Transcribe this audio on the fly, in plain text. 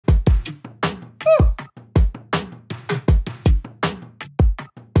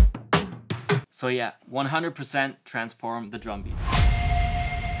So yeah, 100% transform the drum beat.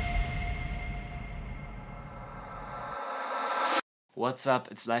 What's up,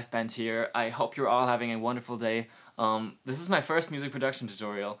 it's Lifeband here. I hope you're all having a wonderful day. This is my first music production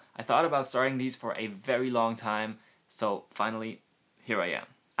tutorial. I thought about starting these for a very long time, so finally, here I am.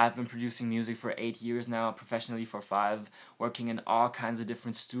 I've been producing music for 8 years now, professionally for 5, working in all kinds of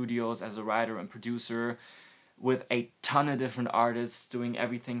different studios as a writer and producer, with a ton of different artists, doing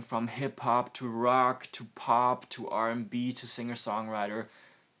everything from hip-hop to rock to pop to R&B to singer-songwriter.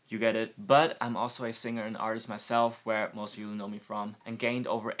 You get it. But I'm also a singer and artist myself, where most of you know me from, and gained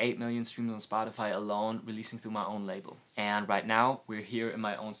over 8 million streams on Spotify alone, releasing through my own label. And right now, we're here in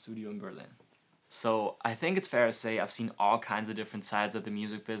my own studio in Berlin. So I think it's fair to say I've seen all kinds of different sides of the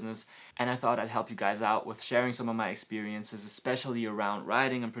music business, and I thought I'd help you guys out with sharing some of my experiences, especially around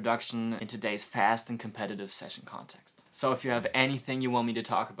writing and production in today's fast and competitive session context. So if you have anything you want me to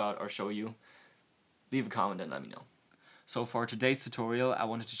talk about or show you, leave a comment and let me know. So for today's tutorial, I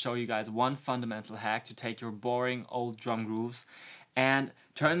wanted to show you guys one fundamental hack to take your boring old drum grooves and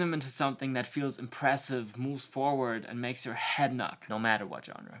turn them into something that feels impressive, moves forward, and makes your head knock, no matter what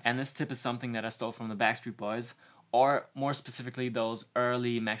genre. And this tip is something that I stole from the Backstreet Boys, or more specifically those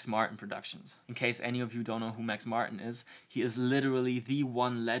early Max Martin productions. In case any of you don't know who Max Martin is, he is literally the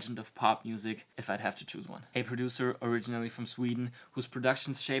one legend of pop music, if I'd have to choose one. A producer originally from Sweden, whose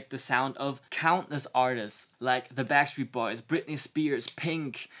productions shaped the sound of countless artists like the Backstreet Boys, Britney Spears,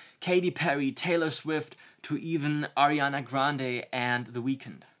 Pink, Katy Perry, Taylor Swift, to even Ariana Grande and The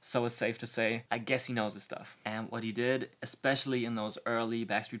Weeknd. So it's safe to say, I guess he knows his stuff. And what he did, especially in those early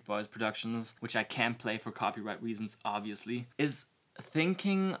Backstreet Boys productions, which I can't play for copyright reasons obviously, is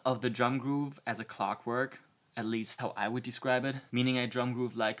thinking of the drum groove as a clockwork, at least how I would describe it, meaning a drum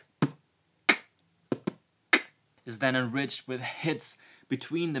groove like is then enriched with hits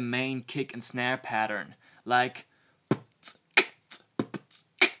between the main kick and snare pattern, like,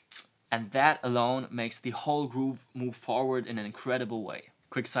 and that alone makes the whole groove move forward in an incredible way.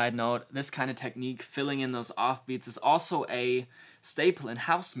 Quick side note, this kind of technique, filling in those offbeats, is also a staple in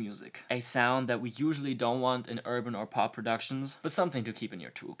house music. A sound that we usually don't want in urban or pop productions, but something to keep in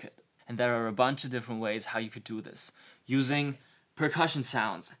your toolkit. And there are a bunch of different ways how you could do this. Using percussion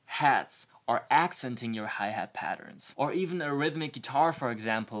sounds, hats, or accenting your hi-hat patterns. Or even a rhythmic guitar, for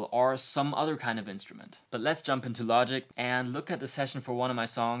example, or some other kind of instrument. But let's jump into Logic and look at the session for one of my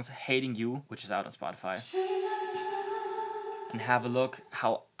songs, Hating You, which is out on Spotify, and have a look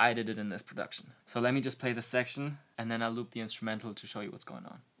how I did it in this production. So let me just play the section, and then I'll loop the instrumental to show you what's going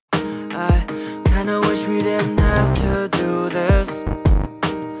on. I kinda wish we didn't have to do this,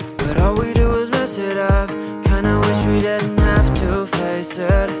 but all we do is mess it up. Kinda wish we didn't have to face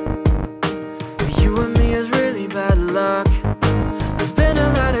it, but you and me is really bad luck. There's been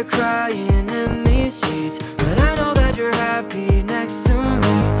a lot of crying in these sheets, but I know that you're happy next to me.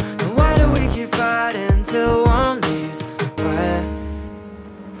 And why do we keep fighting till one leaves?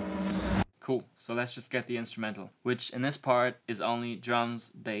 Cool, so let's just get the instrumental, which in this part is only drums,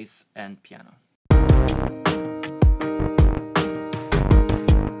 bass, and piano.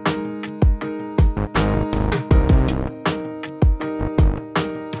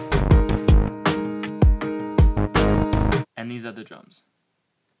 And these are the drums.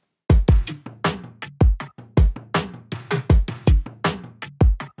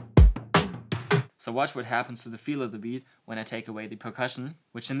 So watch what happens to the feel of the beat when I take away the percussion,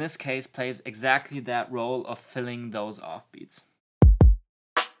 which in this case plays exactly that role of filling those offbeats.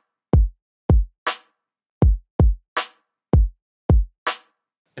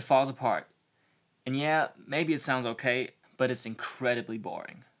 It falls apart. And yeah, maybe it sounds okay, but it's incredibly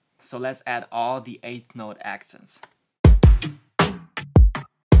boring. So let's add all the 8th note accents.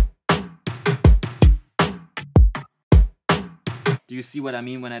 Do you see what I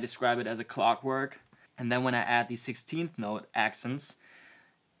mean when I describe it as a clockwork? And then when I add the 16th note accents,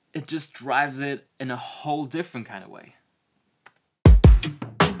 it just drives it in a whole different kind of way.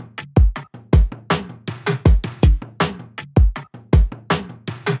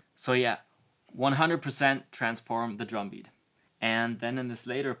 So yeah, 100% transform the drum beat. And then in this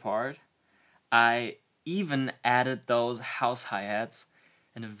later part, I even added those house hi-hats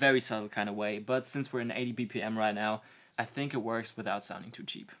in a very subtle kind of way, but since we're in 80 BPM right now, I think it works without sounding too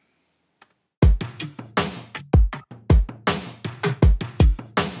cheap.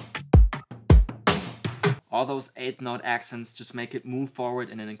 All those 8th note accents just make it move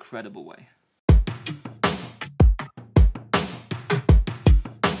forward in an incredible way.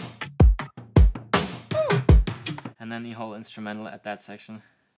 And then the whole instrumental at that section.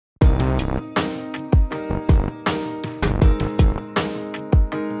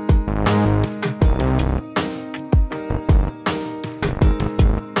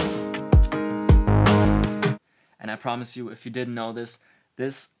 And I promise you, if you didn't know this,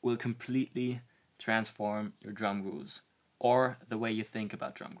 this will completely transform your drum grooves or the way you think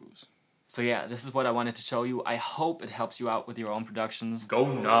about drum grooves. So yeah, this is what I wanted to show you. I hope it helps you out with your own productions.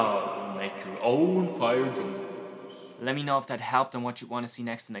 Go now and make your own fire drum. Let me know if that helped and what you want to see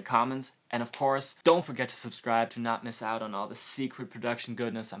next in the comments. And of course, don't forget to subscribe to not miss out on all the secret production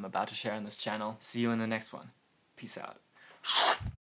goodness I'm about to share on this channel. See you in the next one. Peace out.